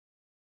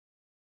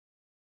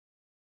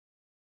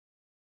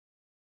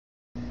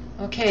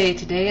Okay,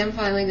 today I'm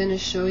finally going to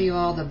show you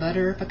all the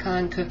butter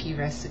pecan cookie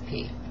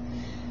recipe.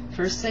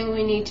 First thing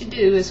we need to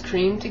do is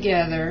cream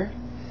together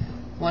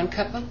 1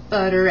 cup of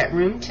butter at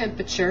room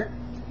temperature,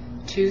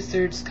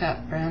 2/3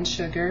 cup brown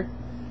sugar,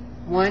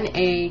 1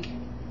 egg,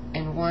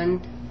 and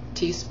 1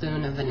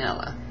 teaspoon of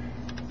vanilla.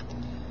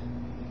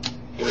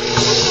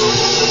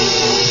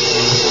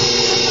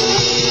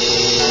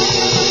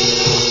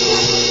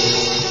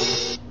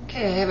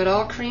 Okay, I have it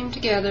all creamed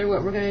together.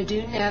 What we're going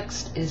to do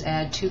next is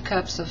add 2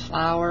 cups of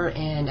flour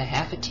and a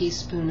half a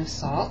teaspoon of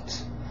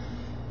salt.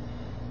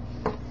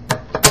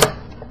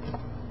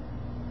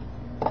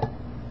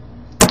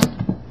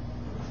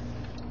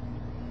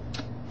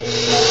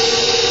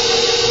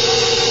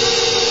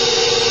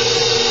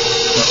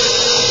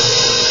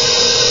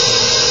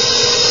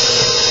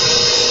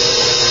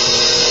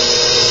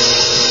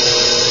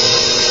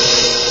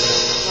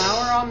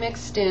 Flour all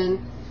mixed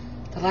in.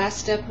 The last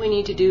step we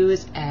need to do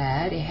is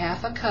add a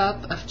half a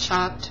cup of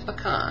chopped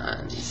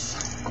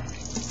pecans.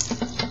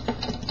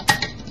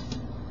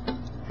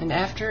 And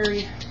after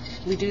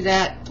we do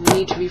that, we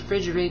need to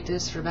refrigerate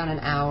this for about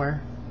an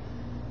hour.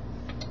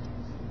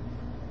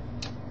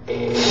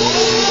 Okay,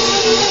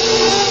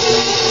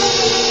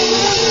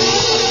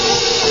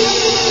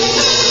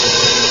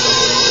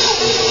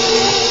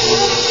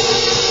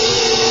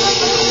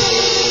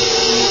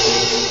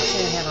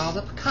 I have all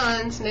the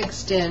pecans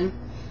mixed in.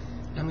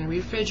 I'm going to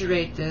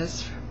refrigerate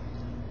this for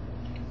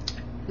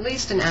at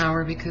least an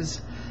hour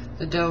because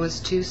the dough is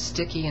too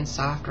sticky and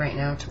soft right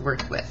now to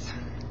work with.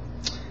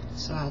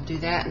 So I'll do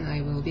that and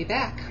I will be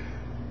back.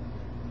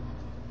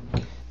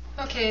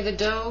 Okay,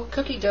 the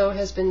cookie dough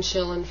has been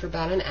chilling for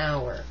about an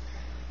hour.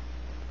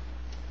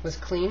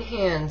 With clean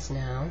hands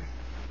now,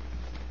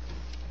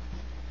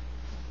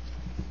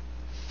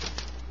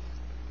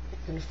 I'm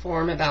going to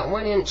form about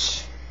 1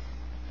 inch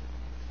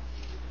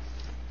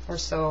or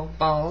so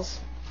balls.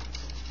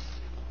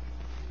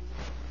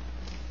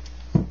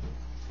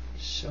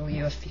 Show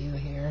you a few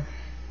here.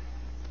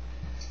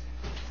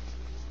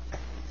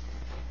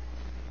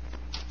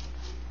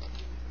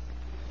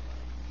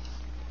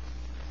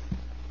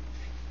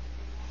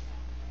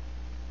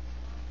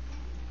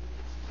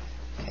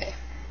 Okay.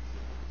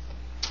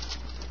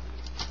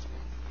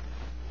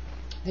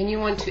 Then you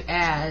want to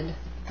add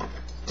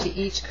to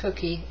each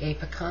cookie a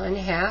pecan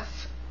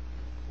half.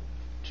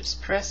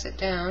 Just press it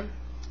down.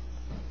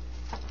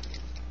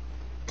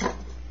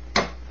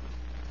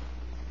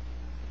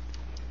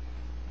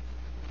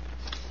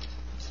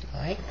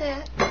 Like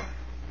that. Okay.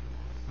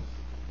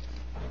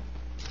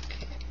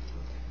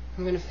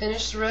 I'm going to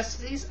finish the rest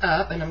of these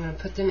up and I'm going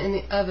to put them in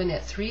the oven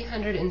at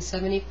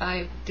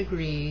 375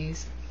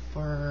 degrees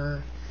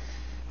for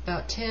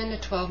about 10 to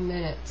 12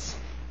 minutes.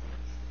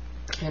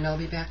 And I'll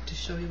be back to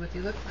show you what they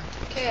look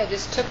like. Okay, I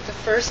just took the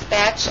first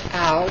batch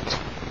out.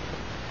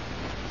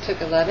 Took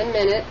 11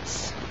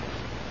 minutes.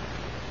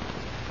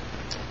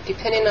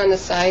 Depending on the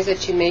size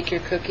that you make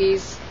your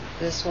cookies,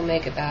 this will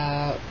make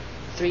about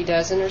 3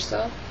 dozen or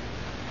so.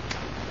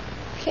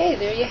 Okay,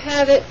 there you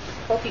have it.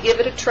 Hope you give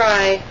it a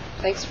try.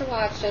 Thanks for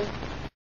watching.